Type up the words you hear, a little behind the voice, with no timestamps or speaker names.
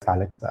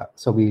Alex.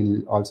 So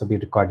we'll also be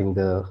recording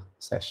the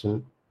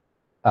session.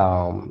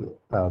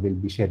 We'll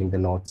be sharing the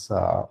notes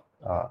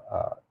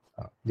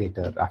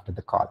later after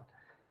the call.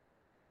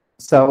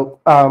 So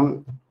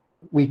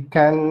we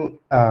can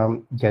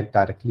get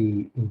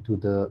directly into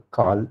the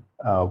call.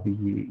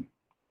 We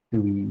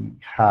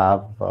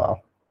have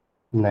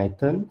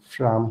Nathan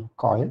from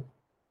COIL.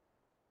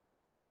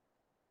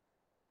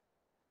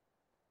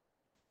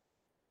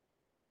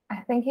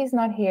 I think he's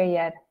not here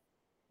yet.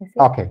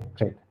 Okay,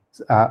 great.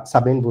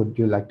 Sabine, would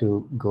you like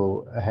to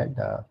go ahead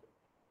to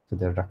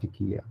the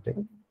Rafiki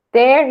update?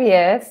 There he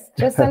is,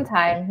 just in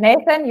time.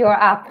 Nathan, you're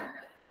up.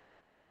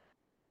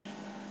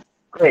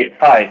 Great.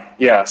 Hi.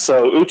 Yeah.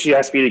 So Uchi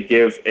asked me to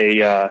give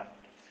an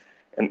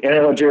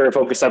Interledger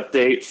focus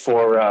update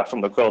for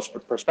from the COIL's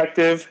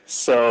perspective.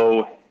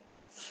 So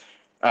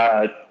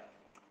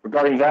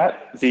regarding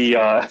that,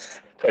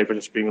 sorry for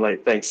just being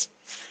late. Thanks.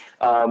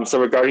 So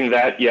regarding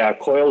that, yeah,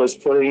 COIL is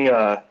putting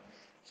a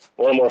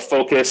little more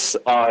focus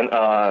on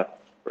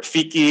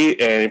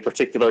Rafiki, and in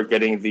particular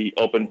getting the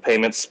open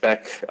payment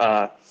spec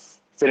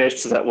finished,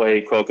 so that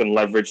way COIL can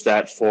leverage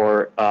that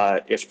for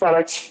its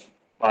product.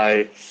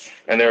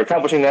 And they're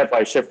accomplishing that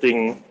by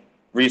shifting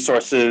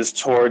resources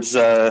towards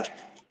that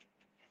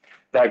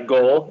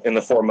goal in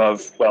the form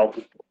of, well,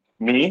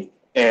 me.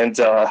 And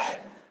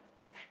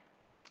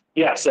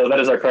yeah, so that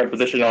is our current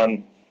position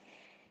on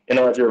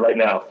Interledger right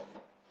now.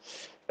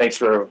 Thanks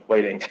for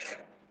waiting.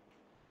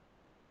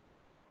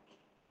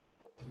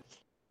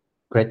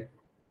 Great.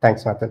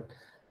 Thanks, Nathan.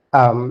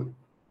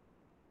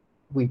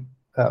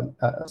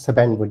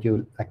 Sabine, would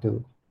you like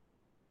to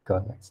go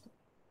next?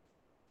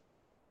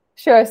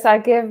 Sure. So I'll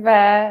give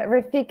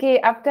Rafiki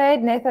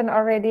update. Nathan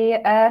already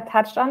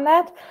touched on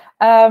that.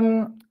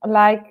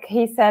 Like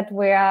he said,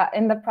 we are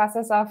in the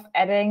process of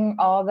adding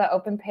all the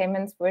Open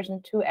Payments version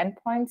 2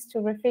 endpoints to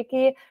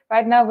Rafiki.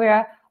 Right now, we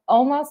are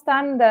almost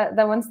done.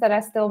 The ones that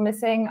are still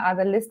missing are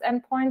the list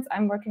endpoints.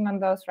 I'm working on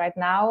those right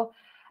now.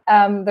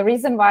 The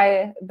reason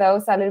why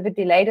those are a little bit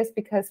delayed is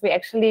because we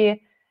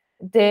actually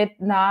did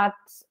not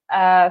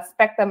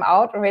spec them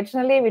out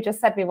originally. We just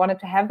said we wanted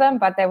to have them,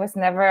 but there was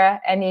never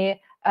any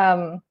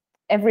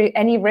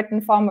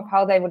written form of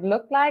how they would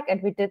look like,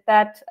 and we did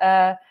that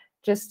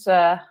just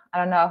I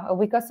don't know, a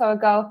week or so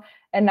ago.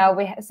 And now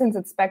since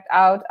it's spec'd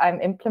out,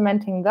 I'm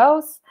implementing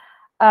those.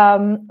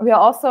 We are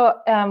also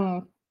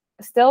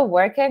still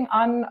working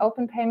on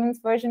Open Payments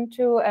version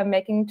 2 and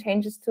making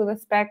changes to the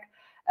spec.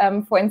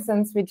 For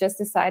instance, we just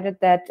decided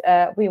that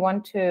we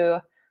want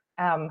to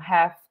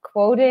have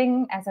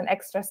quoting as an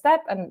extra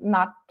step and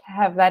not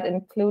have that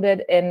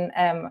included in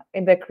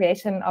the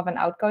creation of an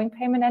outgoing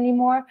payment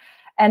anymore.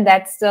 And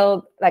that's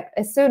still, like,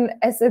 as soon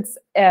as it's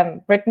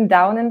written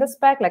down in the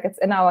spec, like it's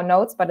in our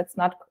notes, but it's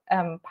not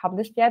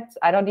published yet.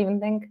 I don't even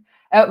think,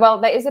 well,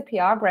 there is a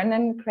PR.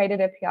 Brendan created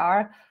a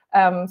PR.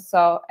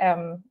 So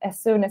as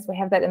soon as we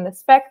have that in the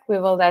spec, we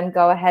will then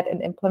go ahead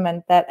and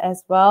implement that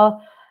as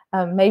well.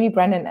 Maybe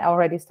Brendan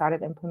already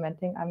started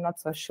implementing. I'm not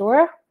so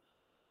sure.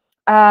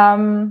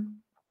 And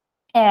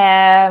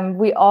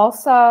we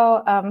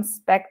also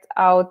spec'd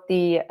out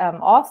the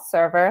auth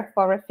server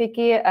for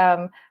Rafiki.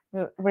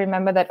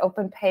 Remember that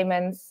Open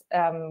Payments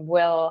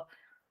will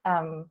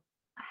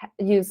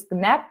use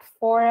GNAP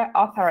for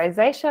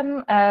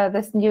authorization,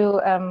 this new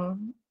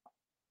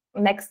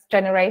next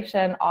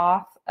generation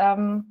auth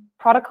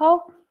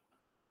protocol.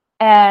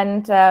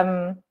 And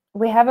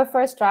we have a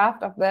first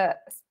draft of the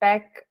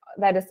spec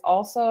that is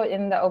also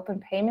in the Open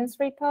Payments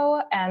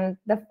repo. And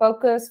the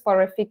focus for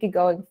Rafiki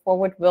going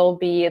forward will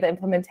be the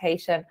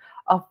implementation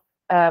of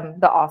the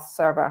auth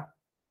server.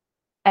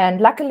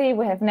 And luckily,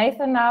 we have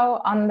Nathan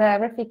now on the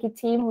Rafiki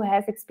team who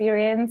has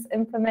experience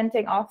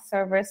implementing auth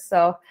servers.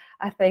 So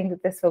I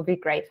think this will be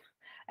great.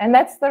 And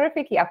that's the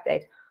Rafiki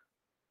update.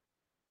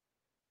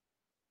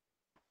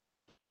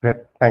 Great.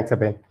 Thanks,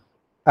 Sabine.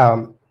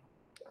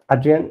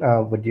 Adrian,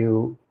 would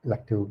you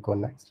like to go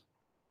next?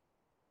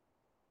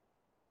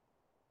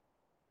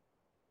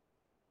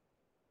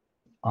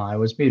 I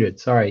was muted.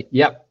 Sorry.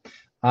 Yep.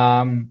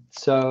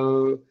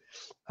 So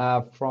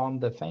from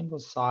the Fanvil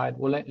side,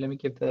 well, let me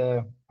give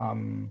the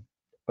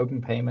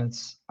Open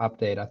Payments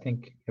update. I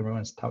think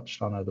everyone's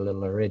touched on it a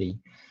little already.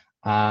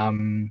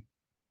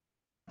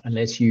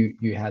 Unless you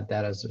had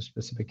that as a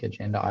specific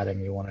agenda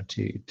item you wanted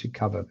to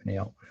cover,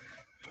 Neil.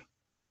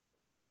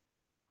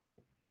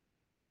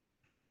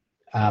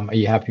 Are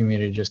you happy with me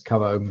to just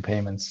cover Open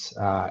Payments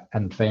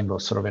and Fanvil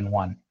sort of in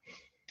one?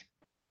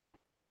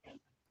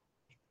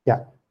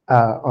 Yeah.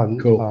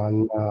 Cool.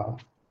 On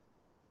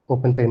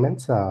Open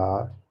Payments.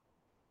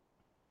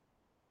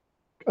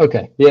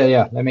 Okay.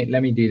 Yeah. Let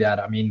me do that.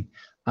 I mean,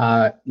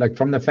 like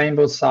from the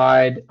Fanvil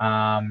side,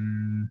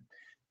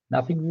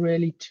 nothing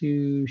really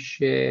to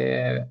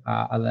share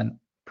other than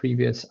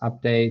previous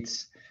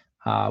updates.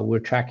 We're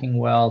tracking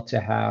well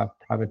to have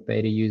private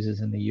beta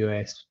users in the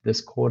US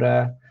this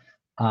quarter.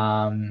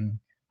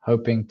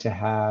 Hoping to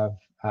have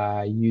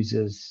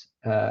users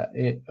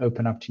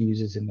open up to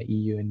users in the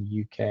EU and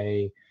the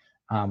UK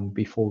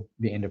before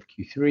the end of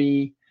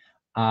Q3.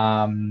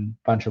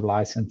 bunch of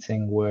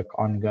licensing work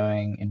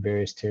ongoing in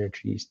various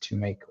territories to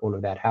make all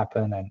of that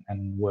happen,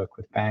 and work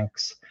with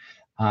banks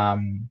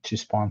to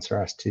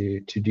sponsor us to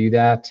do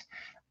that.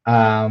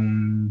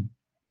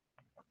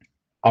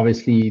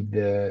 Obviously,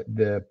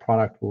 the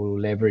product will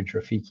leverage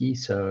Rafiki,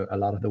 so a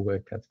lot of the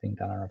work that's being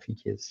done on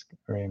Rafiki is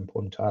very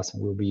important to us,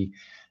 and will be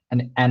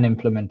an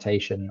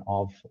implementation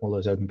of all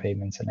those open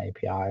payments and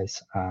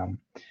APIs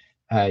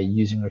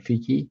using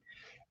Rafiki.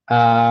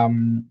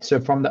 So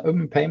from the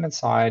open payment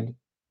side,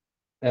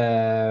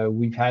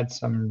 we've had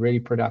some really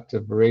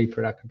productive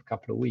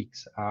couple of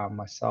weeks.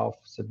 Myself,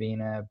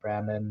 Sabina,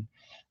 Brandon,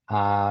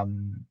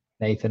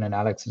 Nathan, and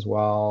Alex as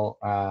well.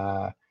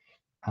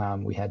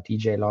 We had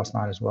DJ last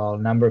night as well. A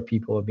number of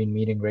people have been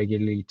meeting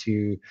regularly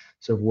to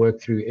sort of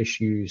work through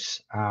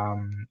issues,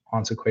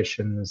 answer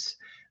questions,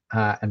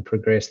 and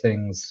progress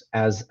things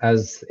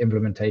as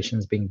implementation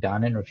is being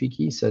done in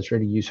Rafiki. So it's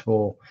really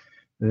useful.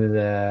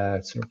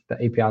 The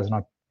APIs are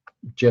not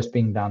just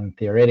being done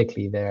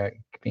theoretically; they're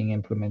being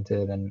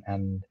implemented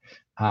and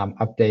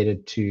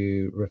updated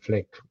to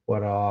reflect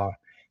what are,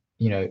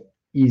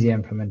 easy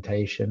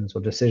implementations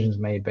or decisions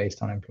made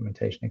based on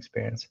implementation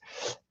experience.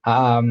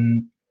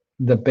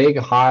 The big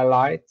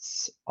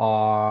highlights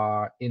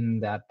are in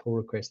that pull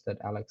request that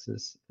Alex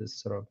is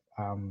sort of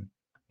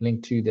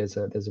linked to. There's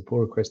a pull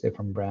request there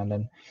from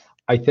Brandon.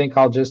 I think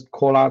I'll just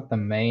call out the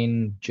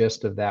main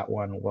gist of that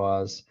one.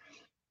 Was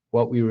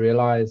what we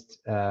realized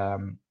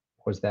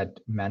was that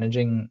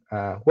managing,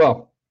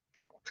 well,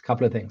 a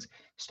couple of things.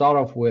 Start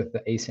off with the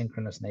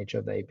asynchronous nature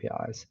of the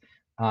APIs.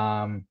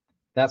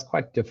 That's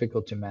quite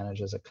difficult to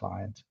manage as a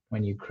client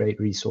when you create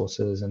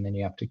resources and then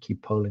you have to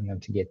keep polling them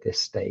to get this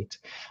state.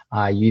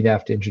 You either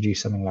have to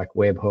introduce something like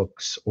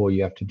webhooks or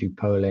you have to do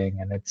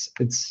polling, and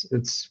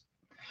it's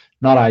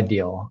not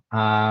ideal.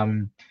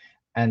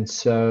 And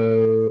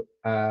so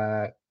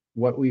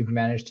what we've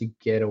managed to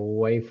get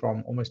away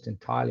from almost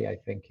entirely, I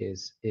think,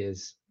 is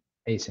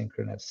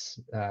asynchronous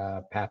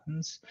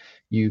patterns.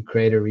 You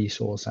create a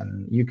resource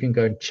and you can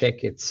go and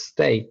check its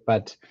state,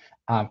 but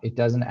it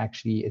doesn't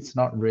actually, it's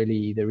not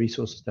really, the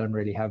resources don't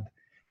really have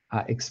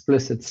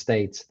explicit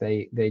states.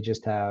 They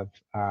just have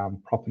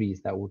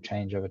properties that will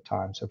change over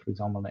time. So for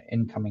example, an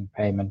incoming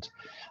payment,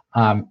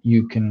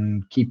 you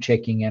can keep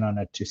checking in on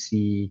it to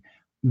see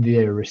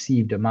the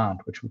received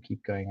amount, which will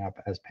keep going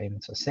up as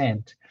payments are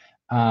sent.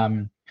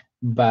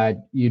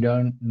 But you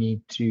don't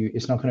need to,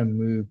 it's not going to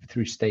move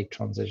through state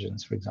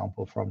transitions, for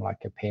example, from like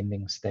a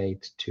pending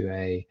state to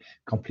a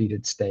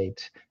completed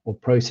state, or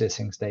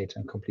processing state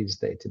and completed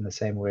state, in the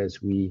same way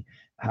as we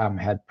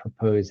had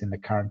proposed in the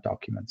current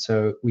document.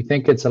 So we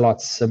think it's a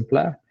lot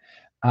simpler.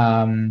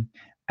 And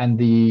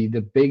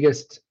the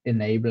biggest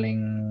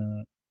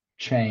enabling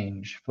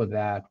change for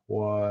that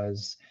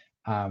was,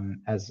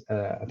 as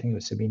I think it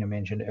was Sabina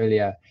mentioned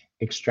earlier,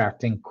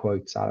 extracting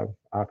quotes out of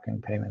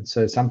outgoing payments.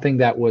 So something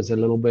that was a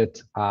little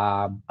bit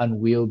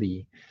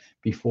unwieldy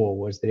before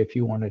was that if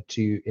you wanted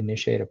to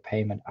initiate a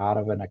payment out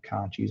of an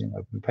account using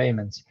open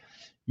payments,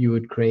 you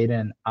would create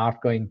an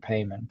outgoing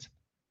payment,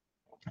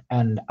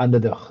 and under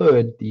the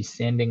hood, the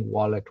sending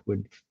wallet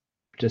would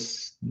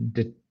just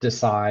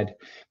decide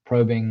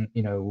probing,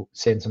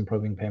 send some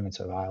probing payments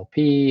of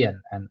ILP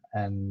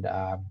and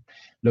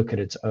look at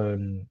its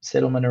own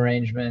settlement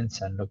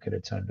arrangements and look at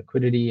its own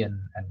liquidity and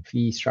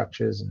fee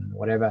structures and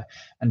whatever,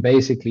 and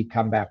basically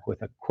come back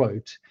with a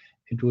quote.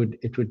 It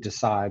would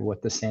decide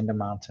what the send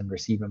amount and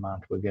receive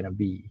amount were going to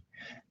be.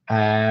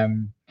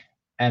 And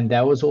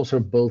that was also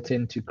built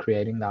into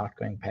creating the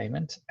outgoing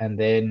payment. And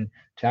then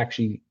to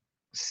actually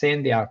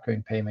send the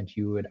outgoing payment,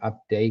 you would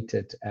update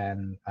it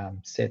and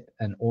set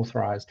an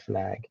authorized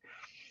flag.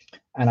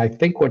 And I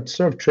think what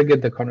sort of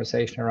triggered the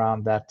conversation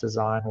around that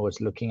design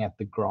was looking at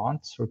the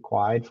grants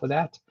required for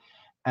that,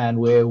 and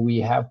where we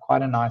have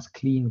quite a nice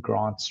clean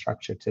grant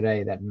structure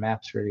today that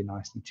maps really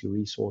nicely to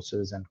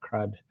resources and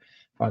CRUD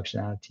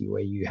functionality,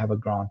 where you have a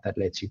grant that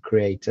lets you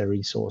create a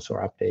resource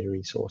or update a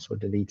resource or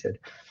delete it.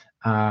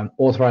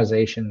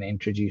 Authorization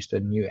introduced a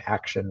new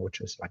action, which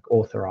was like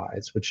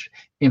authorize, which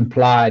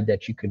implied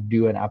that you could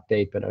do an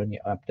update, but only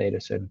update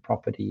a certain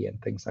property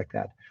and things like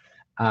that.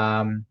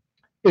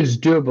 It's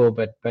doable,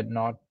 but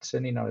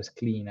certainly not as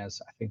clean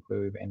as I think where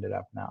we've ended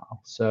up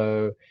now.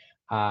 So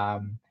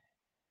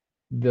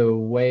the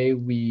way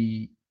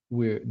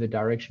the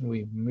direction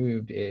we've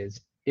moved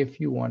is, if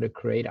you want to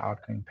create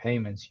outgoing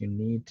payments, you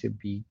need to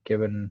be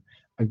given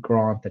a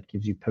grant that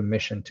gives you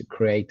permission to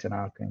create an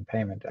outgoing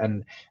payment,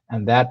 and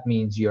that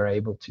means you're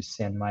able to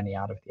send money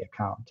out of the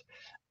account.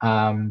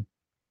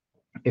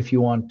 If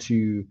you want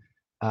to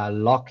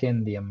lock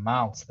in the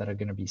amounts that are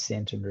going to be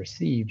sent and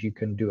received, you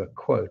can do a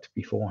quote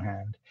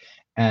beforehand.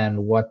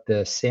 And what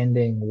the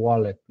sending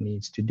wallet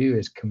needs to do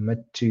is commit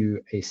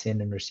to a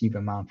send and receive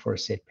amount for a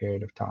set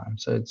period of time.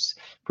 So it's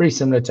pretty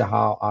similar to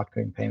how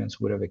outgoing payments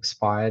would have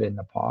expired in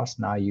the past.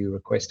 Now you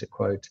request a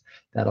quote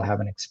that'll have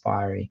an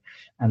expiry.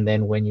 And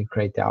then when you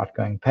create the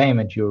outgoing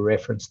payment, you'll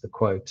reference the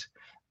quote.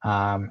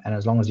 And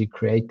as long as you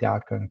create the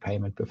outgoing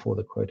payment before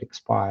the quote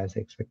expires, the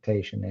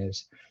expectation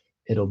is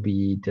it'll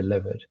be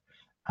delivered.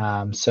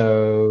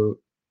 So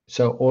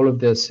all of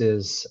this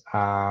is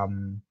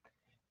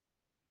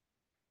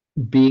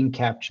being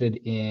captured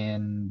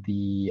in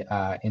the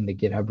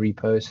GitHub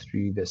repos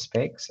through the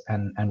specs,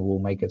 and will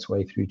make its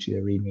way through to the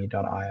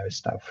readme.io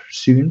stuff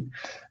soon.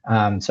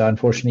 So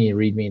unfortunately,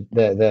 readme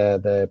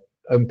the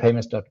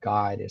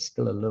openpayments.guide is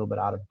still a little bit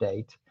out of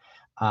date,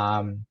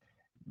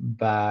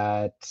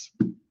 but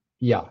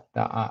yeah,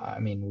 I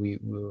mean, we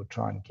will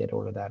try and get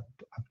all of that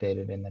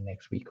updated in the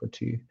next week or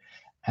two.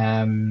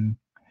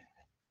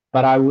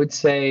 But I would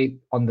say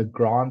on the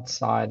grant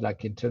side,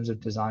 like in terms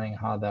of designing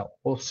how the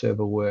auth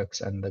server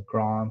works and the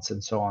grants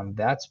and so on,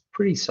 that's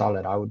pretty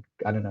solid.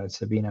 I don't know,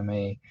 Sabina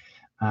may,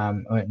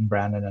 and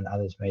Brandon and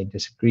others may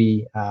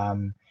disagree.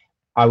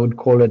 I would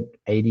call it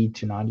 80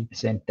 to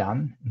 90%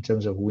 done in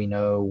terms of we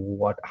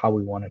know how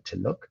we want it to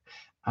look.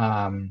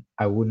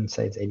 I wouldn't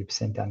say it's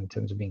 80% done in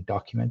terms of being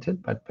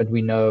documented, but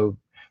we know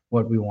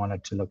what we want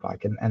it to look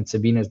like. And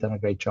Sabina's done a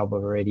great job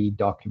of already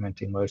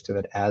documenting most of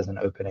it as an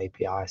open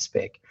API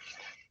spec.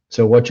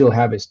 So what you'll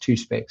have is two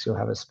specs. You'll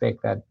have a spec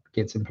that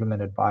gets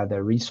implemented by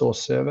the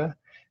resource server,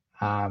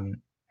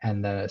 and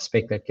the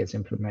spec that gets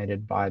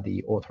implemented by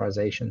the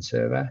authorization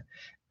server.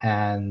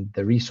 And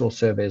the resource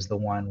server is the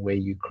one where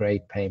you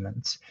create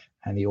payments,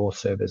 and the auth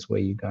server is where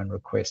you go and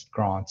request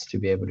grants to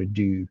be able to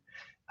do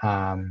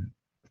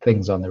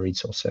things on the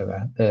resource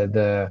server.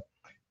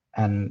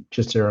 And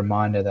just a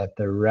reminder that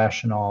the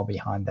rationale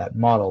behind that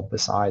model,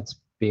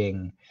 besides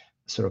being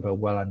sort of a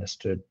well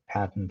understood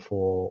pattern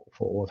for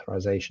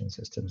authorization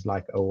systems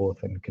like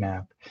OAuth and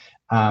KNAPP,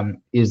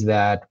 is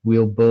that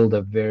we'll build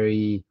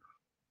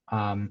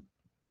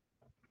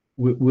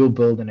we'll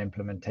build an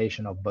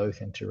implementation of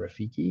both into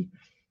Rafiki,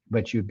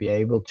 but you'd be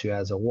able to,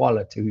 as a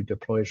wallet who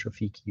deploys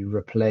Rafiki,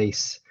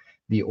 replace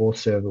the auth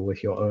server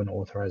with your own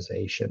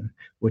authorization,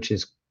 which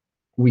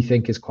we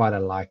think is quite a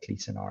likely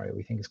scenario.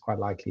 We think it's quite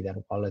likely that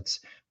wallets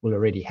will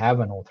already have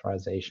an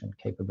authorization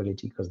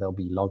capability because they'll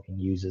be logging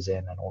users in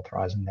and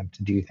authorizing them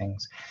to do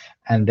things.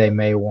 And they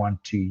may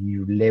want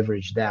to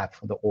leverage that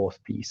for the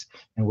auth piece,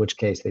 in which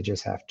case they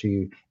just have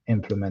to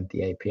implement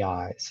the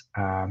APIs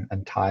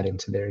and tie it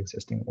into their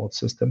existing auth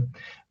system.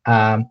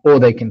 Or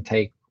they can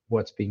take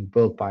what's being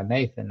built by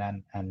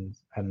Nathan and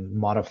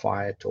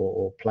modify it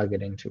or plug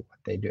it into what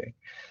they're doing.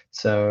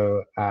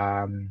 So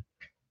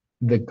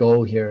the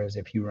goal here is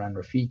if you run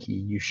Rafiki,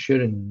 you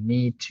shouldn't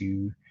need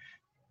to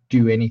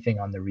do anything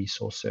on the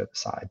resource server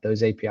side.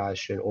 Those APIs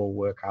should all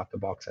work out the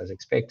box as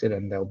expected,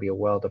 and there'll be a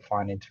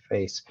well-defined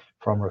interface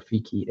from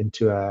Rafiki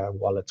into a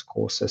wallet's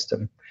core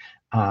system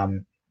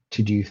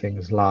to do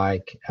things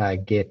like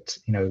get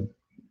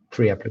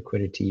free up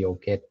liquidity or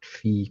get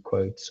fee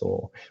quotes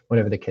or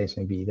whatever the case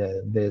may be.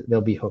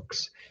 There'll be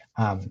hooks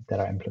that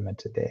are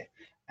implemented there.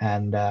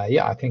 And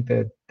yeah, I think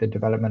that the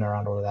development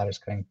around all of that is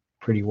going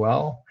pretty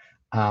well.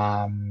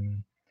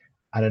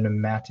 I don't know,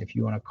 Matt, if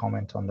you want to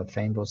comment on the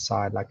Fainville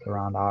side, like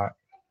around our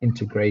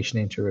integration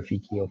into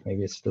Rafiki, or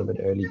maybe it's a little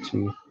bit early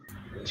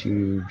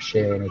to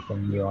share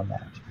anything new on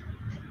that.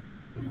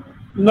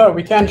 No,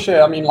 we can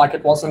share. I mean, like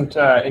it wasn't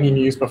any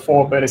news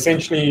before, but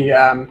essentially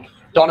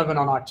Donovan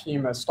on our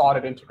team has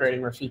started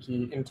integrating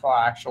Rafiki into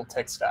our actual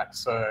tech stack.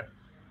 So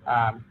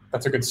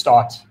that's a good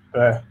start.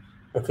 The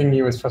thing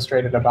he was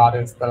frustrated about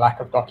is the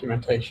lack of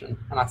documentation.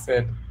 And I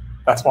said,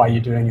 that's why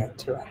you're doing it,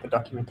 to add the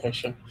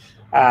documentation.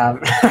 No,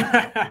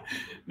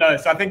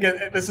 so I think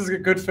this is a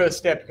good first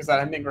step because I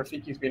don't think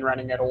Rafiki's been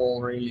running at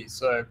all really.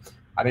 So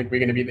I think we're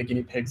going to be the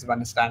guinea pigs of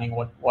understanding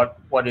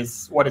what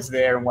is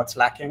there and what's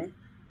lacking,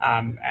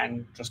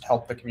 and just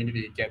help the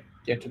community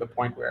get to the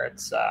point where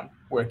it's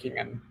working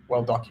and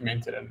well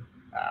documented and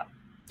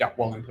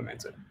well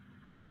implemented.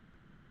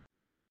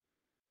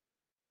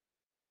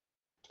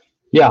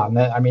 Yeah,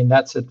 I mean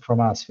that's it from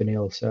us,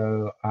 Vanil.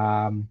 So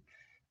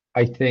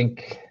I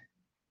think,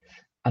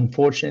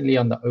 unfortunately,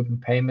 on the open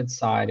payment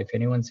side, if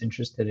anyone's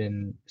interested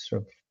in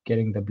sort of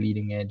getting the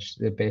bleeding edge,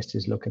 the best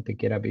is look at the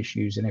GitHub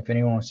issues. And if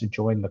anyone wants to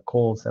join the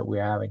calls that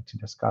we're having to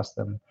discuss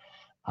them,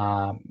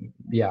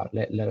 yeah,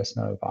 let us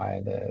know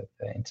via the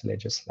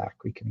Interledger Slack.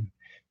 We can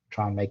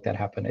try and make that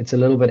happen. It's a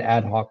little bit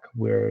ad hoc.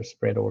 We're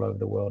spread all over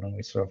the world, and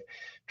we're sort of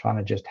trying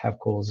to just have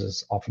calls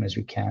as often as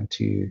we can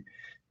to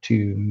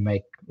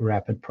make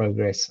rapid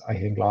progress. I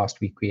think last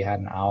week we had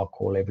an hour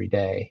call every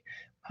day.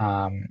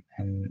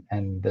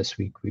 And this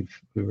week we've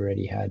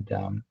already had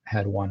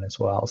one as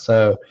well.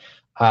 So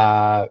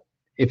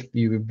if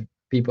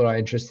people are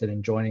interested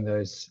in joining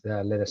those,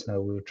 let us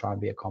know. We'll try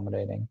and be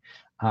accommodating.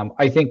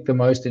 I think the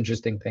most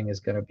interesting thing is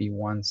going to be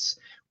once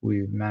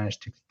we've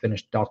managed to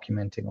finish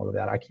documenting all of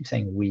that. I keep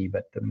saying we,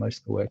 but most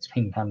of the work's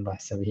being done by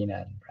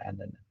Sabina and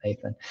Brandon and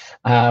Nathan.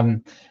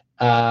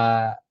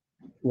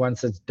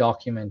 Once it's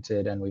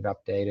documented and we've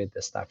updated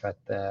the stuff at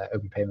the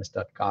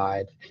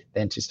openpayments.guide,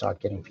 then to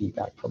start getting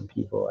feedback from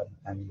people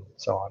and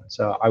so on.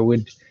 So I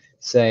would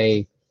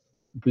say,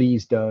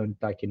 please don't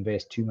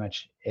invest too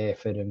much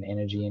effort and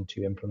energy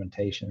into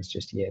implementations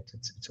just yet.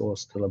 It's all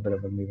still a bit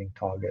of a moving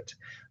target.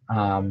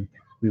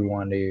 We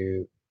want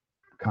to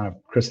kind of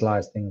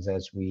crystallize things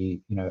as we,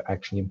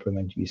 actually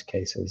implement use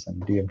cases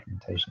and do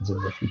implementations of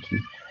Rafiki.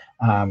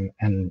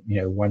 And,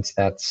 once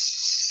that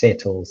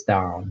settles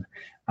down,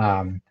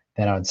 then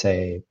I would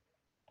say,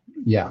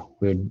 yeah,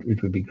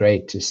 it would be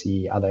great to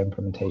see other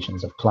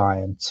implementations of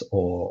clients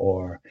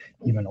or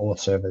even all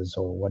servers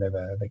or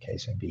whatever the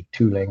case may be,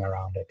 tooling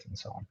around it and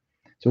so on.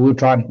 So we'll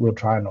try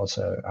and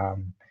also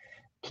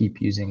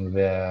keep using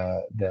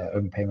the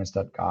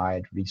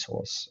openpayments.guide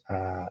resource.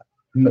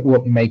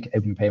 We'll make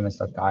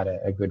openpayments.guide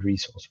a good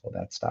resource for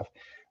that stuff.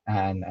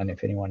 And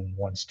if anyone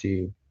wants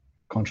to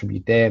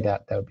contribute there,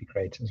 that would be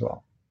great as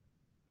well.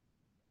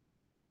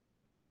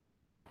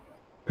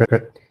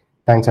 Great.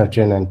 Thanks,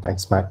 Arjun, and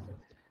thanks, Matt.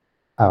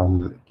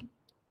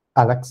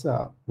 Alex,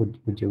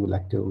 would you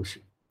like to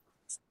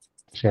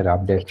share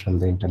updates from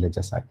the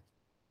IntelliJ side?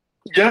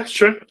 Yeah,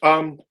 sure.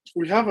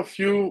 We have a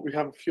few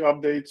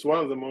updates. One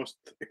of the most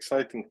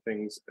exciting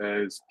things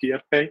is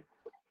PeerPay.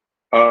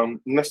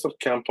 Nestor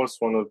Campos,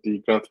 one of the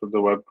Grant for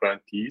the Web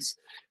grantees,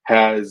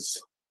 has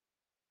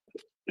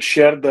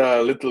shared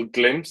a little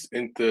glimpse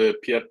into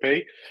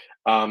PeerPay.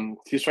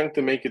 He's trying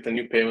to make it a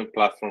new payment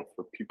platform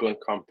for people and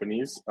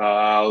companies.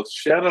 I'll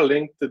share a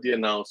link to the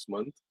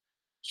announcement.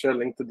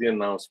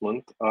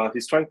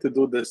 He's trying to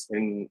do this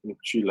in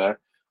Chile,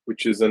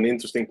 which is an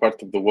interesting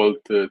part of the world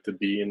to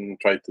be in and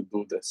try to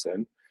do this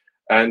in.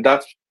 And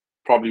that's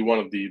probably one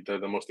of the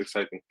most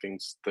exciting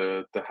things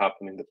to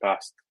happen in the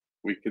past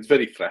week. It's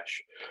very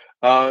fresh.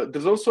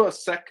 There's also a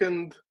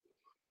second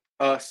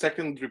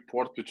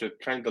report which I'd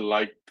kind of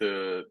like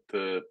to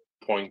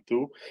point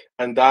to,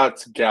 and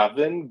that's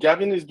Gavin.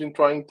 Gavin has been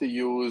trying to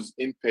use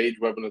in-page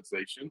web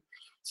monetization.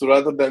 So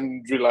rather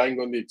than relying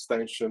on the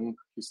extension,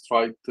 he's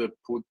tried to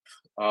put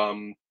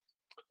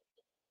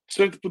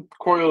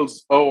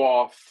Coil's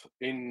OAuth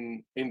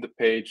in the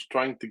page,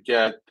 trying to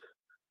get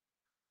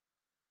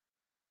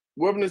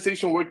web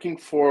monetization working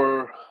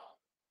for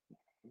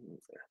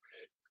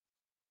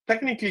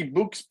technically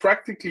books,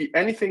 practically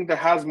anything that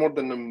has more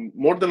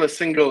than a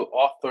single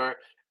author,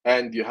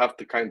 and you have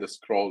to kind of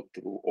scroll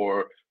through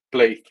or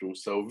play through.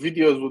 So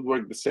videos would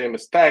work the same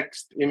as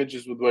text,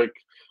 images would work,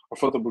 or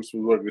photo books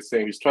would work the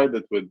same. He's tried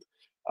it with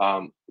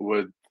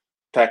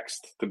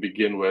text to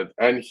begin with,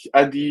 and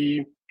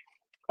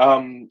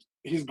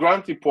his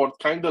grant report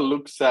kind of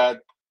looks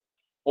at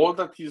all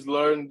that he's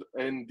learned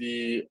in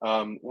the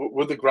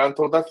with the grant,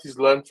 all that he's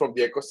learned from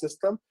the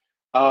ecosystem,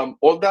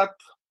 all that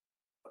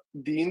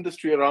the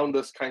industry around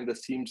us kind of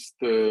seems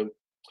to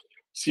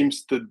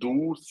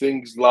do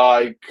things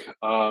like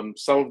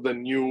some of the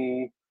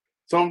new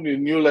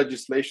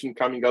legislation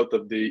coming out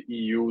of the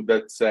EU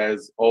that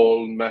says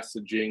all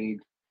messaging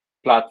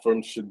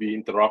platforms should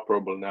be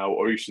interoperable now,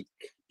 or you should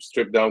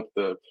strip down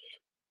the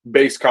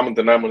base common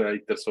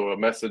denominator, so a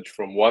message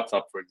from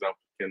WhatsApp, for example,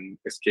 can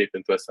escape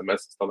into SMS and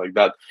stuff like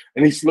that.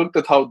 And he's looked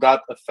at how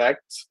that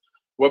affects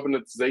web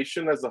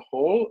monetization as a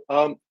whole.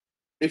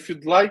 If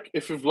you've liked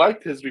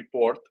his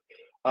report,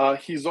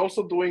 he's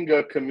also doing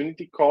a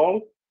community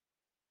call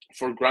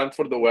for Grant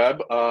for the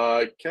Web.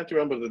 I can't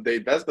remember the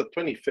date. That's the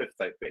 25th,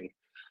 I think.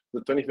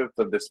 The 25th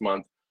of this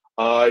month.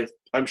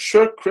 I'm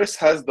sure Chris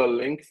has the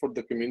link for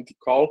the community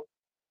call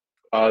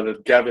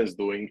that Gavin's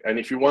doing. And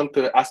if you want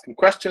to ask him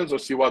questions or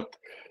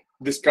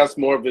discuss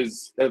more of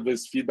his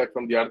feedback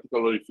from the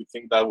article, or if you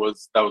think that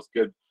was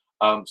good,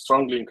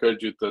 strongly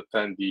encourage you to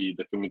attend the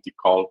community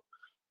call.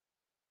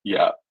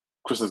 Yeah,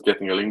 Chris is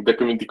getting a link. The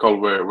community call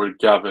where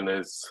Gavin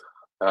is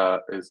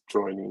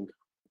joining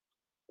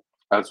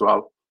as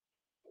well.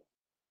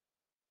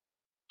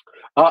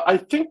 I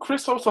think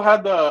Chris also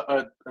had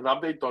an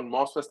update on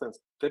MozFest and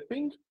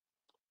tipping.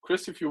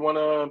 Chris, if you want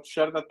to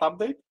share that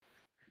update.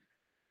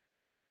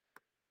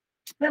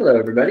 Hello,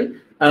 everybody.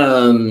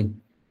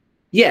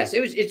 Yes,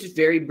 it's just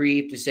very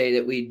brief to say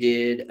that we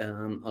did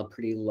a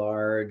pretty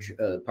large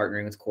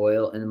partnering with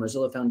Coil and the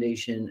Mozilla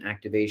Foundation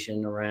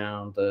activation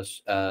around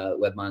this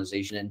web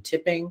monetization and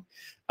tipping.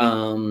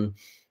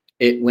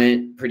 It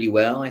went pretty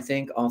well, I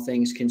think, all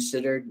things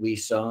considered. We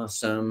saw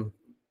some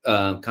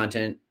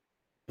content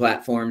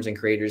platforms and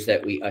creators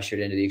that we ushered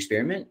into the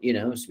experiment,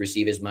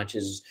 receive as much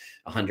as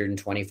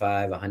 $125,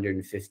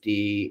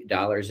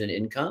 $150 in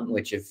income,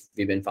 which if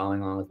you've been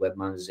following along with web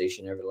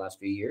monetization over the last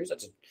few years,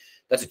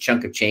 that's a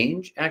chunk of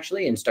change,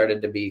 actually, and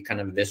started to be kind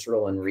of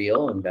visceral and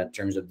real in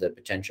terms of the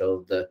potential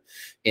of the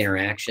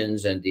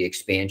interactions and the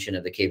expansion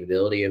of the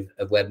capability of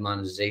web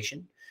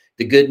monetization.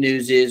 The good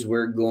news is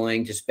we're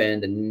going to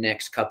spend the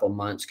next couple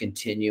months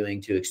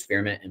continuing to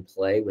experiment and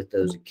play with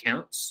those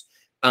accounts.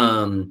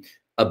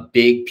 A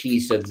big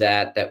piece of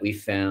that we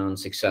found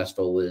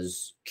successful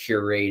was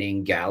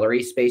curating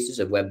gallery spaces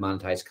of web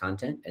monetized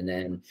content and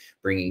then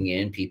bringing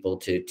in people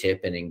to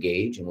tip and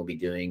engage. And we'll be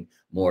doing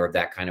more of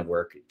that kind of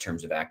work in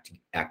terms of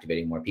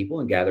activating more people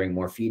and gathering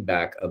more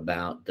feedback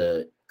about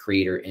the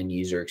creator and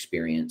user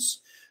experience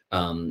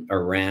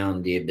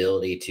around the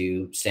ability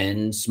to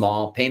send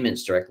small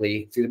payments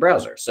directly through the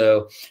browser.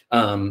 So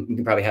we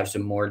can probably have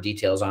some more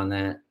details on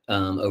that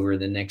over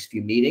the next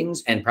few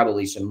meetings, and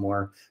probably some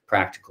more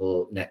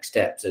practical next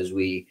steps as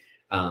we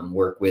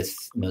work with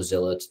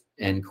Mozilla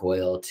and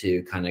Coil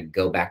to kind of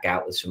go back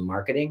out with some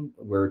marketing.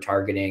 We're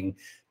targeting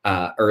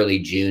early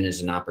June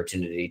as an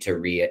opportunity to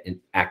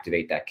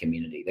reactivate that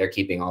community. They're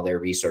keeping all their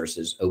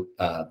resources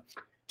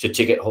to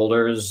ticket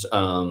holders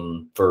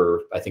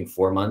for, I think,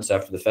 4 months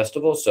after the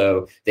festival.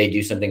 So they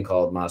do something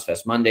called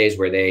MozFest Mondays,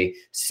 where they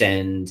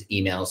send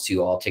emails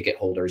to all ticket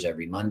holders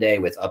every Monday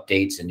with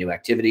updates and new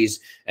activities.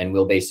 And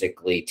we'll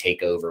basically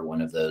take over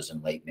one of those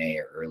in late May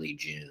or early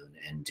June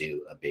and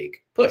do a big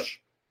push.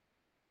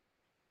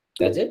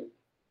 That's it.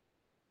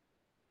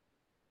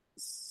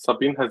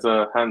 Sabine has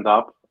a hand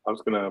up. I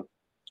was going to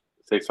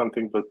say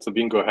something, but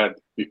Sabine, go ahead.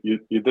 You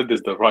did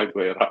this the right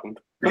way around.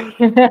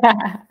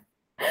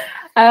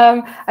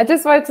 I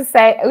just wanted to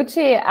say,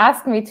 Uchi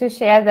asked me to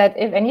share that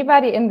if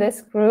anybody in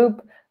this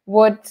group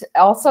would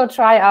also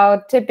try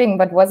out tipping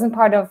but wasn't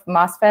part of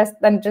MozFest,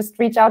 then just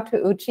reach out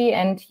to Uchi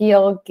and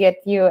he'll get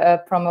you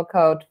a promo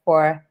code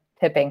for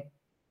tipping.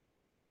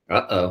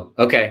 Uh-oh.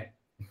 Okay.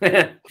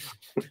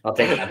 I'll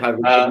take that.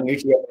 Probably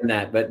Uchi on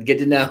that, but good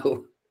to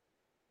know.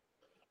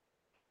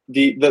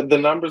 The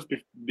numbers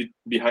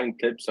behind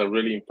tips are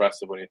really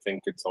impressive when you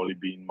think it's only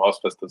been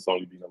MozFest has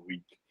only been a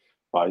week,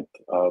 right?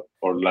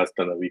 Or less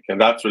than a week, and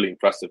that's really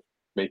impressive.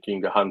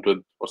 Making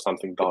 $100 or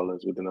something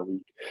within a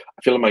week.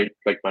 I feel my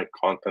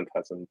content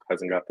hasn't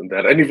gotten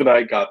there, and even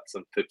I got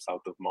some tips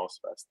out of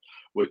MozFest,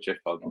 which I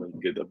felt really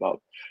good about.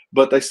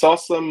 But I saw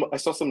some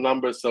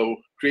numbers. So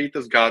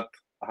creators got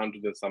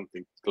 100 and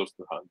something, close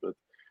to 100,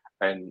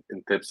 and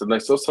in tips, and I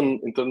saw some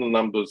internal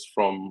numbers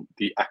from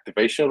the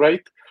activation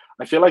rate.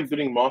 I feel like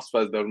during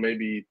MozFest there were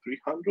maybe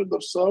 300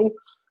 or so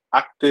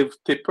active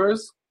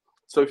tippers.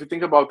 So if you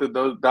think about it,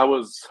 that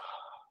was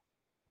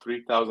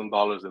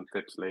 $3,000 in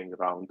tips laying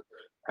around,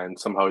 and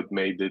somehow it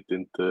made it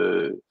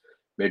into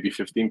maybe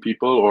 15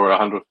 people or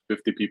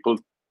 150 people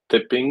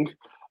tipping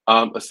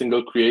a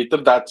single creator.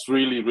 That's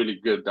really, really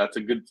good. That's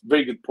a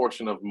very good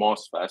portion of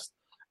MozFest.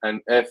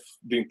 And if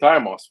the entire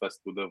MozFest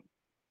would have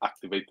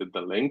activated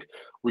the link,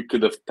 we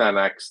could have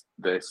 10x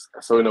this.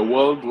 So in a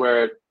world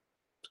where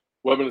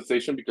web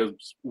monetization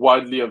becomes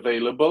widely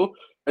available,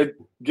 it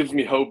gives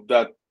me hope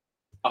that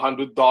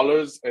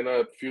 $100 in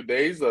a few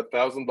days,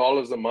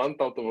 $1,000 a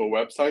month out of a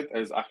website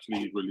is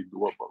actually really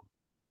doable.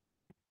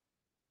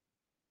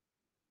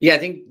 Yeah, I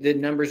think the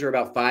numbers are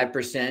about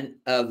 5%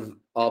 of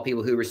all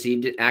people who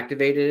received it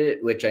activated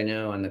it, which I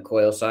know on the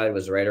Coil side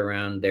was right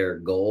around their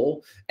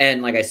goal.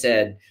 And like I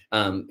said,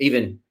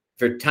 even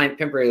for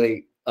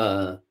temporarily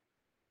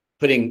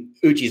putting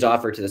Uchi's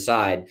offer to the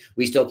side,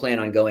 we still plan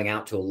on going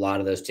out to a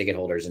lot of those ticket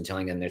holders and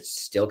telling them they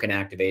still can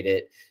activate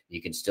it.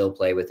 You can still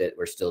play with it.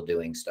 We're still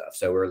doing stuff.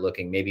 So we're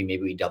looking, maybe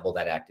we double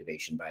that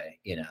activation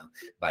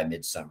by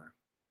midsummer.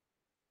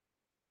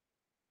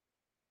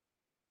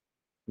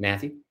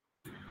 Matthew?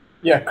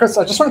 Yeah, Chris,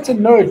 I just wanted to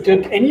know,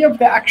 did any of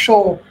the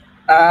actual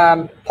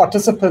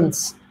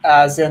participants,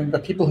 as in the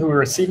people who were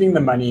receiving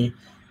the money,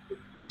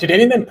 did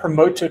any of them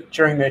promote it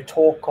during their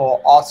talk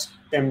or ask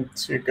them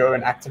to go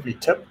and actively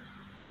tip?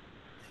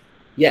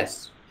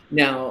 Yes.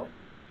 Now,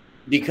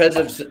 because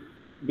of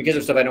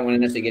stuff I don't want to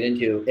necessarily get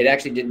into, it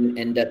actually didn't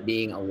end up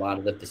being a lot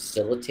of the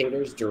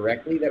facilitators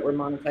directly that were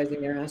monetizing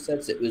their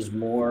assets. It was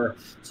more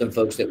some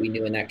folks that we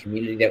knew in that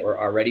community that were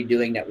already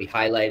doing that we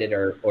highlighted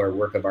or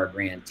work of our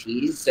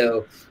grantees.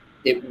 So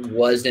it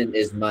wasn't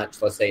as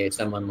much, let's say, it's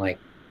someone like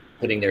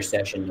putting their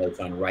session notes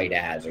on Right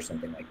As or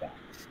something like that.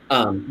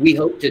 We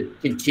hope to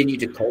continue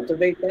to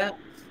cultivate that.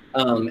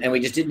 And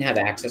we just didn't have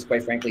access,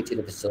 quite frankly, to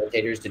the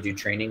facilitators to do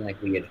training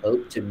like we had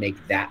hoped to make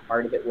that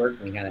part of it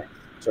work. We kind of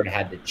sort of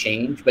had to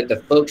change. But the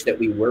folks that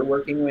we were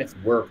working with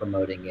were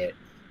promoting it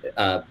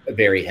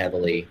very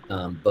heavily,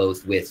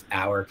 both with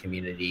our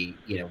community,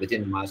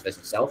 within MozFest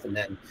itself, and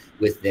then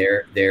with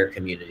their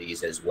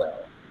communities as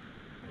well.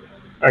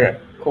 Okay,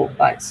 cool.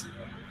 Thanks.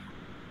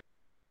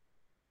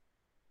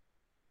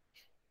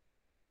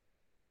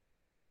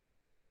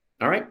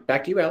 All right,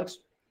 back to you, Alex.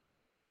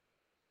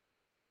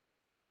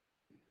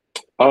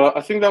 I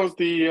think that was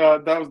the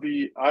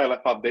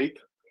ILF update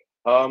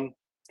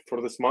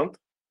for this month.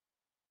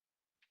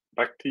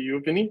 Back to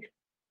you, Vinny.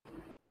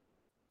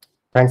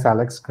 Thanks,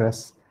 Alex,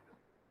 Chris.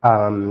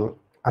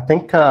 I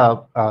think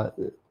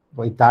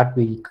with that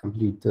we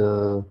complete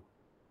the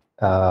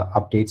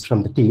updates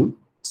from the team.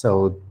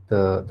 So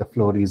the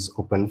floor is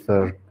open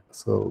for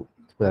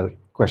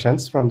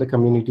questions from the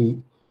community.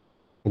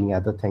 Any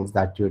other things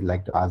that you'd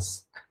like to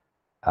ask?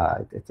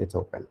 It's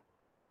open.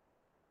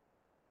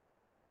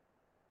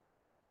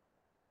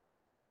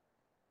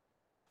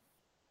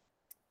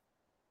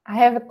 I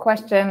have a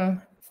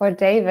question for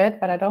David,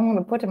 but I don't want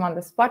to put him on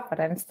the spot, but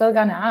I'm still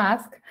going to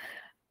ask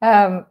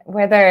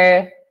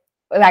whether,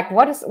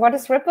 what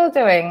is Ripple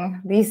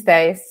doing these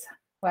days?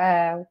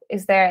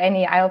 Is there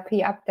any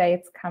ILP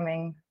updates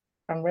coming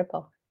from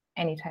Ripple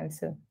anytime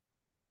soon?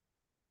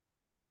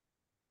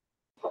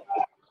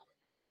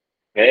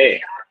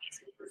 Hey,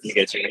 you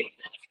guys hear me?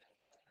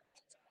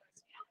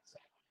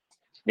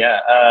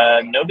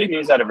 Yeah, no big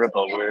news out of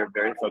Ripple. We're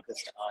very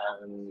focused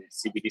on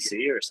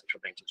CBDC, or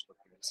central bank digital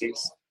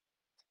currencies.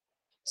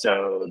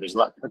 So there's a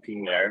lot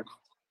cooking there.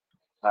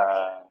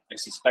 I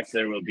suspect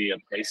there will be a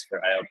place for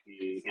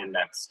ILP in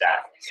that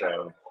stack.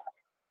 So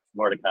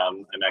more to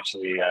come. I'm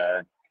actually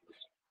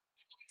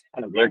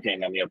kind of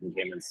lurking on the open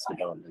payments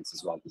developments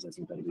as well, because I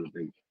think that'll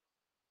be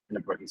an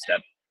important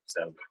step.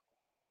 So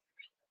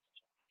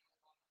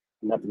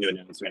nothing to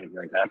announce or anything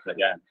like that, but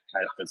yeah,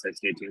 let's say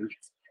stay tuned.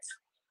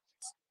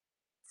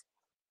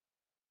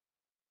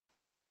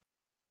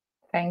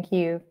 Thank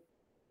you.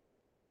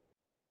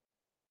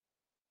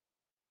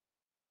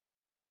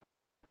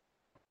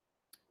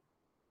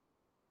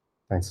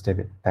 Thanks,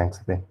 David.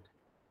 Thanks, again.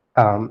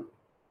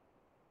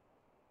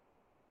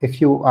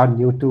 If you are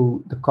new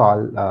to the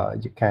call,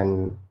 you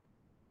can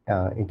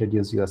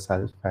introduce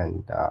yourself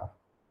and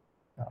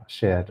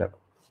share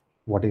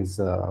what is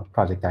the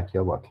project that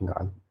you're working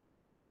on.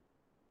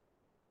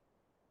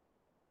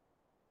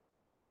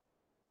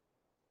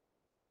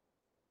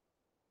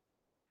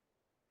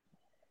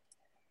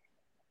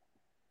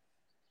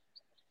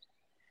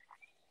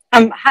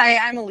 Hi,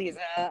 I'm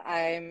Eliza.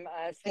 I'm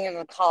sitting in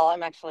the call.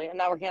 I'm not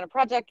working on a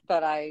project,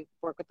 but I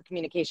work with the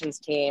communications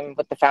team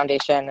with the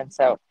foundation, and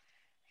so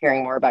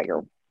hearing more about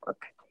your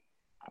work.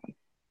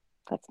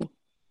 That's me.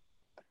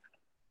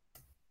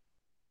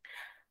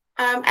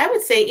 I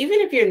would say, even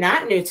if you're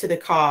not new to the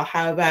call,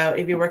 how about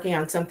if you're working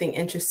on something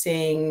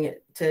interesting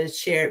to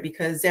share it,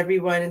 because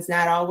everyone is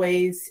not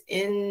always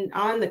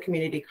on the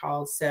community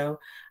calls. So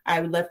I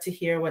would love to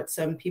hear what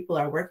some people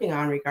are working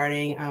on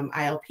regarding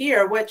ILP,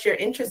 or what your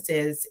interest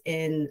is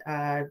in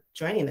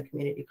joining the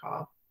community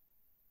call.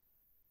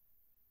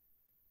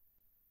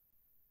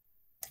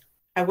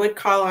 I would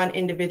call on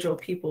individual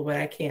people, but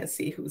I can't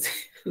see who's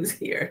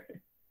here.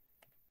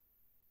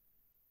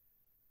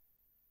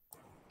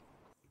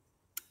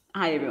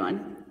 Hi,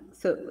 everyone.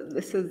 So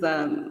this is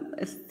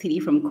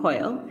CD from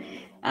COIL.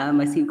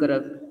 I see you've got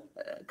a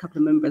couple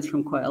of members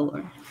from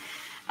COIL.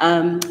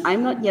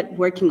 I'm not yet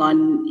working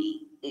on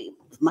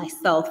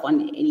myself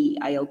on any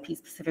ILP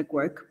specific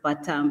work,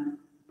 but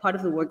part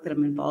of the work that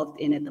I'm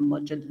involved in at the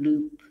Modular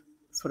Loop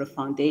sort of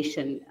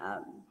foundation,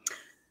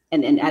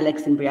 and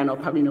Alex and Brianna will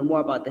probably know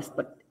more about this,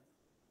 but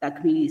that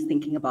community is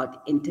thinking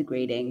about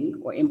integrating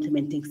or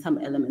implementing some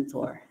elements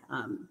or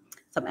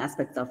some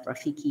aspects of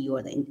Rafiki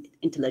or the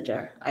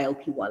Interledger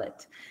ILP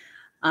wallet.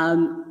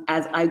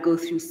 As I go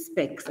through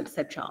specs,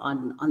 etc.,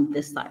 on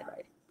this side,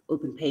 right?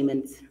 Open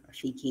payments,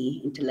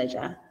 Rafiki,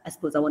 Interledger, I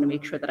suppose I want to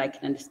make sure that I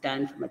can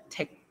understand from a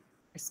tech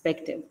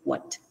perspective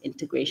what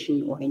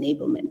integration or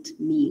enablement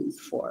means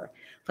for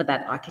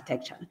that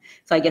architecture.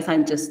 So I guess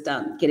I'm just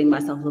getting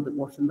myself a little bit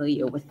more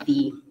familiar with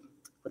the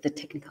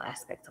technical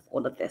aspects of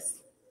all of this.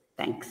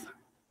 Thanks.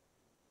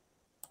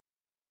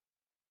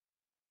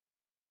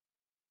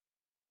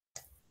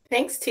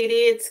 Thanks, TD.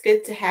 It's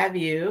good to have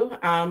you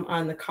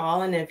on the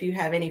call. And if you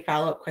have any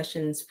follow-up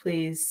questions,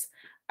 please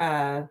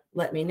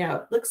let me know.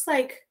 It looks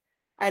like,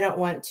 I don't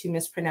want to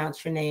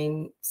mispronounce your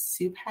name,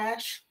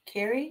 Subhash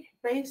Carey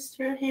raised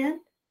your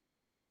hand.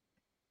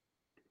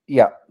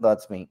 Yeah,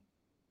 that's me.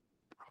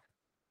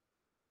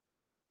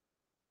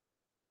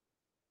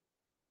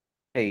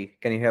 Hey,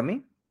 can you hear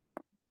me?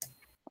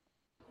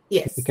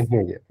 Yes. We can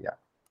hear you, yeah.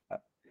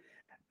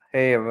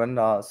 Hey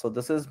everyone, so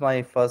this is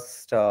my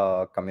first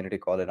community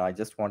call, and I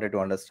just wanted to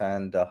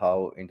understand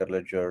how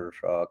Interledger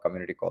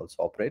community calls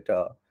operate.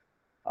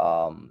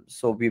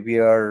 So we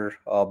are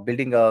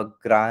building a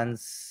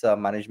grants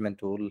management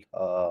tool,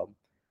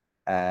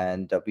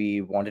 and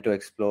we wanted to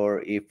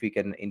explore if we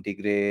can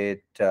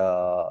integrate with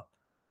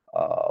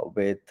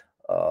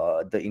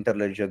the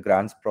Interledger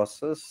grants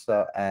process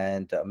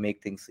and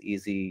make things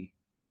easy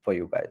for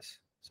you guys.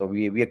 So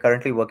we are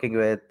currently working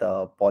with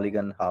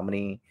Polygon,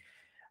 Harmony,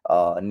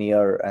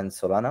 Near, and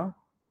Solana.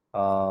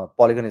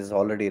 Polygon is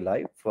already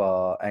live,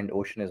 and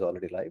Ocean is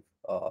already live,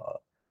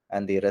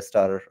 and the rest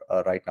are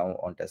right now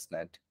on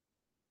testnet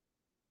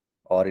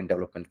or in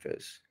development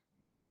phase.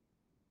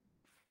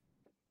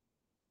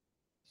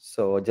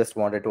 So just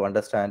wanted to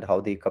understand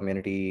how the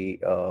community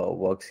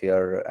works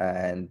here,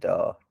 and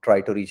try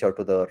to reach out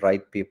to the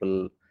right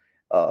people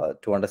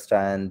to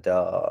understand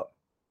the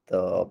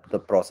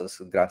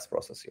process, grants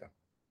process here.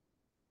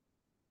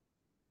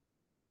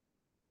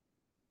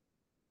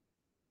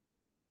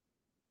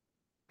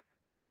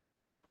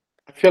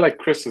 I feel like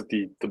Chris is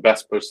the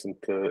best person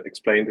to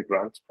explain the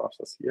grants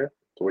process here,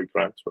 the way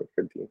grants work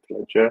at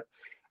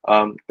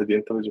the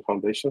Interledger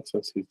Foundation,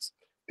 since he's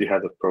the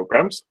head of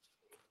programs.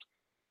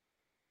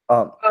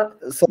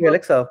 Sorry,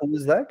 Alexa, who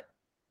is that?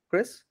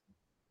 Chris?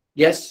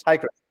 Yes. Hi,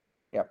 Chris.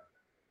 Yeah.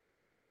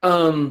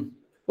 Well,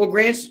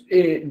 grants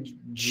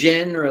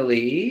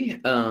generally,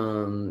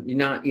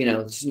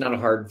 this is not a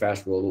hard and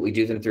fast rule, but we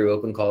do them through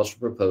open calls for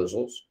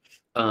proposals,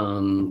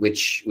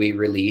 which we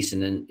release,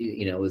 and then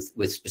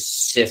with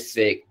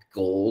specific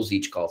goals.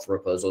 Each call for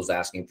proposals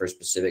asking for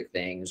specific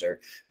things or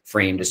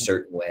framed a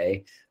certain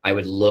way. I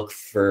would look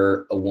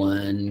for a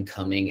one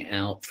coming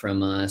out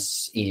from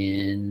us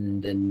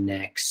in the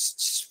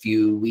next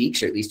few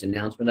weeks, or at least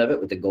announcement of it,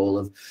 with the goal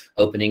of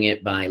opening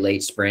it by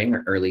late spring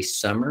or early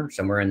summer,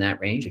 somewhere in that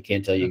range. I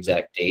can't tell you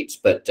exact dates,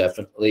 but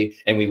definitely.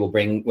 And we will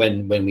bring,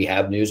 when we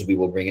have news, we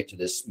will bring it to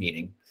this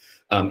meeting.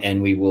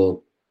 and we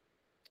will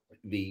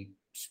be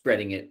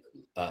spreading it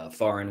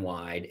far and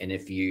wide. And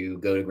if you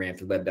go to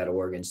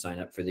grantfortheweb.org and sign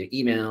up for the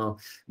email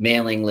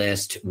mailing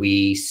list,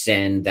 we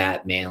send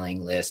that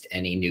mailing list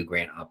any new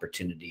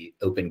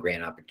open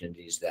grant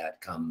opportunities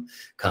that come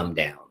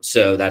down.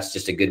 So that's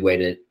just a good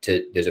way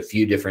to there's a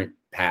few different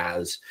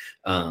paths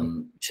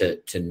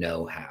to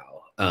know how.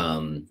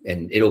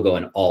 And it'll go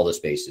in all the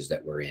spaces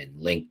that we're in,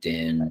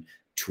 LinkedIn,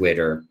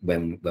 Twitter,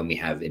 when we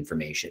have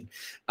information.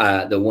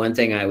 The one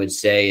thing I would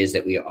say is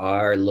that we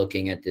are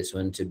looking at this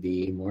one to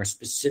be more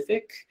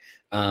specific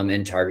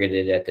and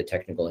targeted at the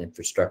technical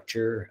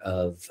infrastructure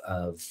of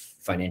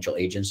financial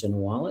agents and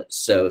wallets.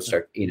 So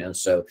so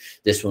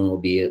this one will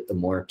be a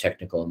more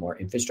technical and more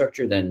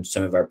infrastructure than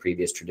some of our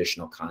previous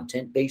traditional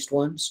content-based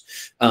ones,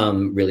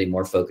 really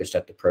more focused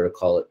at the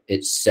protocol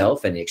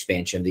itself and the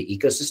expansion of the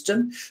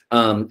ecosystem.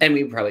 And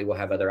we probably will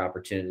have other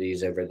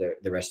opportunities over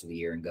the rest of the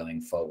year and going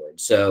forward.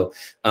 So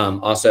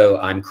also,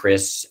 I'm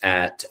Chris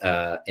at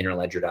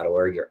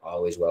interledger.org. You're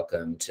always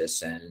welcome to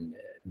send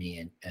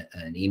me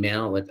an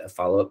email with a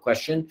follow-up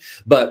question.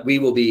 But we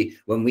will be,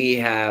 when we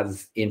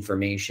have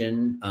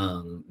information,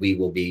 we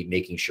will be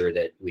making sure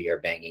that we are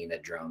banging the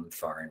drum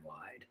far and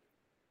wide.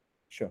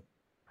 Sure.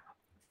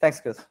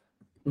 Thanks, Chris.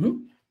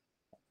 Mm-hmm.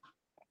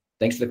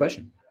 Thanks for the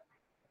question.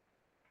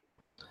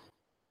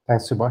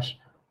 Thanks, Subhash.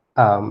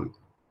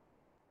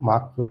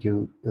 Mark, would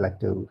you like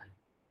to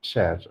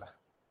share?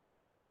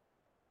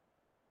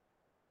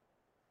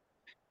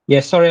 Yeah,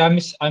 sorry, I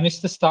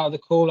missed the start of the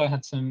call. I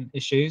had some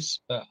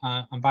issues, but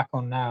I'm back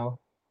on now.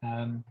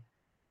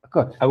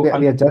 Good. We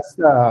are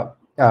just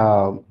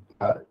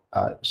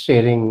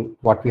sharing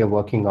what we are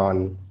working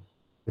on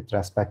with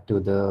respect to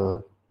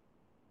the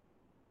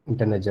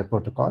Interledger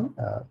protocol.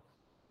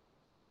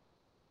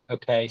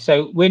 Okay,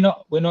 so we're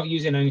not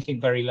using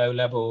anything very low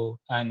level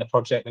in the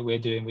project that we're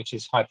doing, which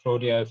is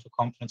Hyperaudio for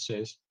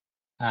conferences,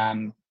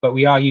 but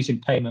we are using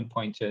payment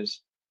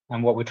pointers,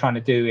 and what we're trying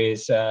to do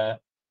is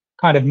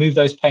kind of move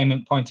those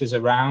payment pointers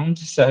around.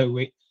 So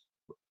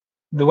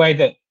the way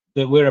that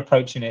we're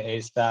approaching it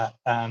is that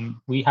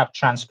we have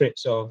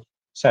transcripts of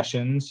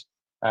sessions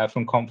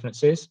from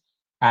conferences,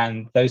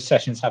 and those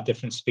sessions have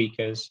different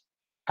speakers,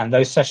 and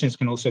those sessions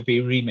can also be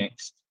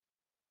remixed.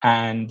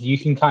 And you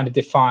can kind of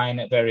define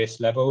at various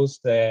levels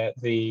the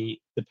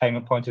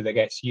payment pointer that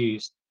gets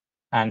used.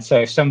 And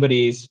so if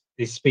somebody is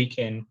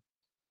speaking,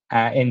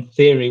 in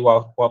theory,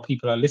 while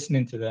people are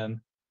listening to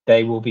them,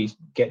 they will be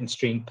getting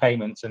streamed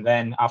payments. And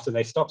then after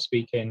they stop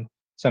speaking,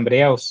 somebody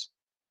else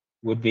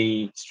would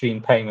be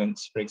streamed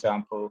payments, for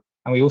example.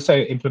 And we also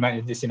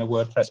implemented this in a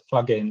WordPress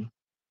plugin,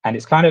 and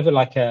it's kind of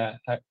like a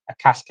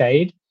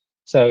cascade.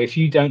 So if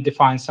you don't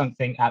define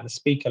something at the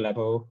speaker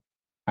level,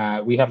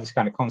 we have this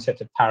kind of concept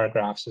of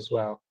paragraphs as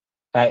well.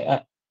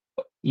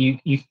 You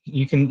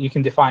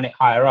can define it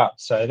higher up.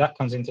 So that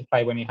comes into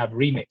play when you have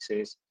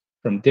remixes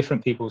from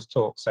different people's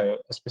talks. So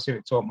a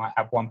specific talk might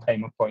have one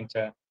payment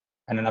pointer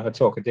and another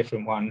talk a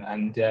different one.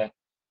 And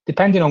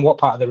depending on what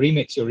part of the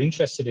remix you're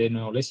interested in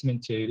or listening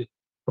to,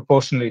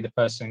 proportionally the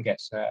person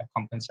gets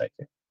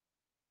compensated.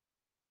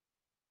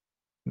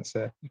 That's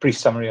a brief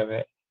summary of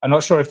it. I'm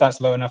not sure if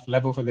that's low enough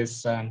level for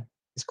this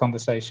this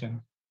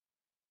conversation.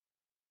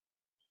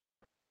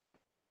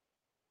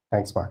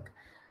 Thanks, Mark.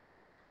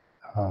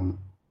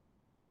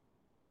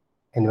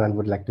 Anyone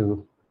would like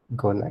to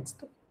go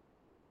next?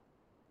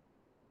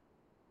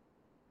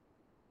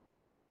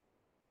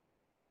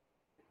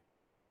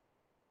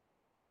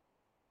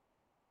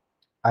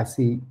 I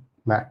see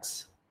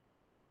Max.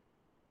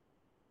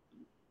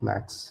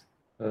 Max.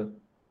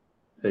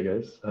 Hey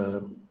guys.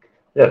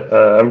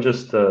 I'm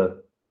just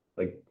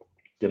like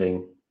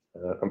getting.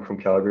 I'm from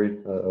Calgary,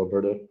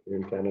 Alberta, here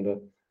in Canada.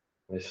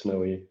 Nice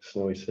snowy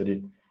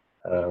city.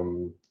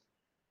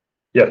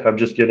 I'm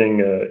just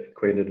getting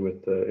acquainted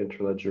with the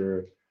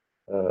Interledger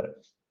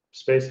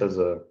space as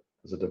a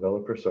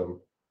developer.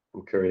 So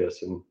I'm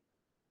curious in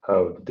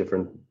how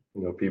different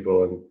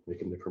people and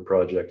making different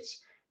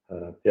projects.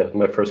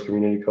 My first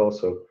community call,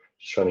 so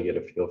just trying to get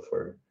a feel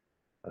for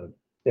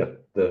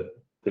the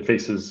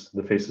faces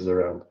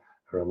around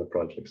the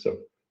project. So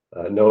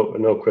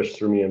no questions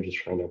for me. I'm just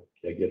trying to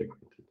get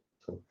acquainted.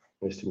 So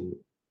nice to meet you.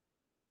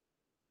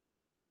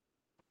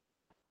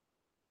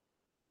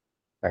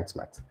 Thanks,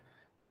 Max.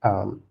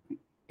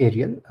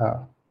 Ariel.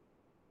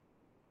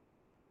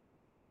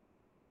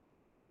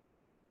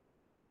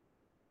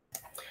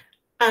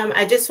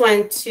 I just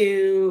wanted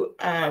to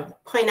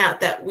point out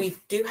that we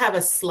do have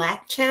a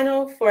Slack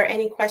channel for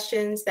any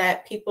questions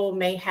that people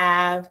may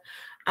have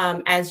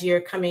as you're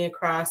coming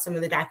across some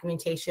of the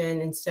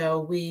documentation. And so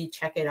we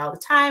check it all the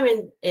time.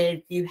 And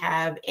if you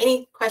have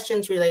any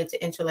questions related to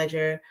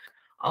Interledger,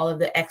 all of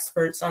the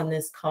experts on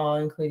this call,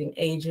 including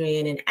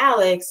Adrian and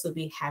Alex, will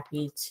be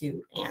happy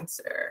to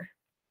answer.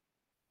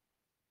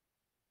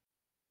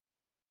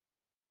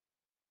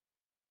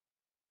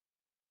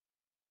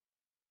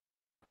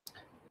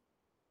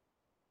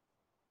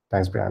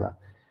 Thanks, Brianna.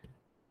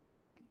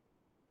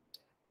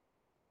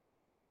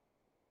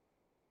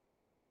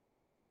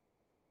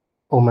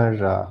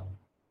 Omer,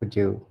 would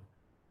you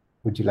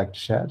would you like to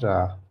share?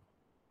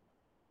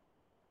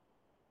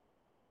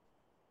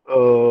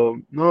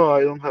 No,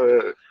 I don't have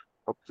an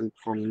update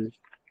from me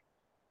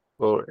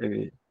or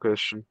any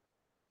question.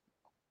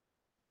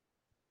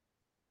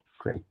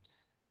 Great.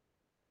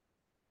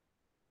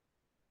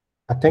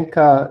 I think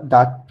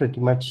that pretty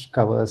much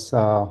covers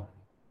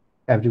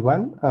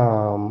everyone.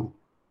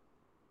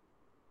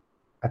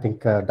 I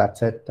think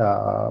that's it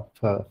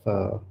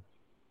for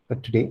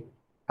today.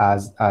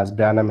 As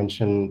Brianna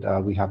mentioned,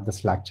 we have the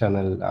Slack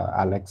channel.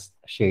 Alex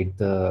shared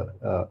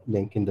the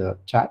link in the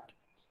chat.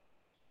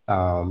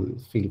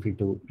 Feel free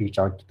to reach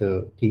out to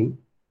the team.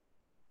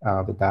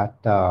 With that,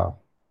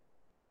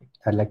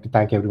 I'd like to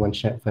thank everyone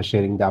for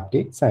sharing the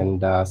updates,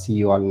 and see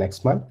you all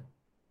next month.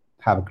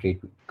 Have a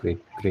great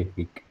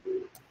week.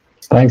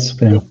 Thanks,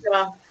 Ben. Thank you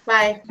all.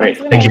 Bye. Great.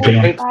 Thank you,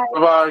 Ben.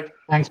 Bye.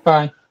 Thanks.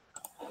 Bye.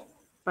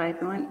 Bye,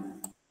 everyone.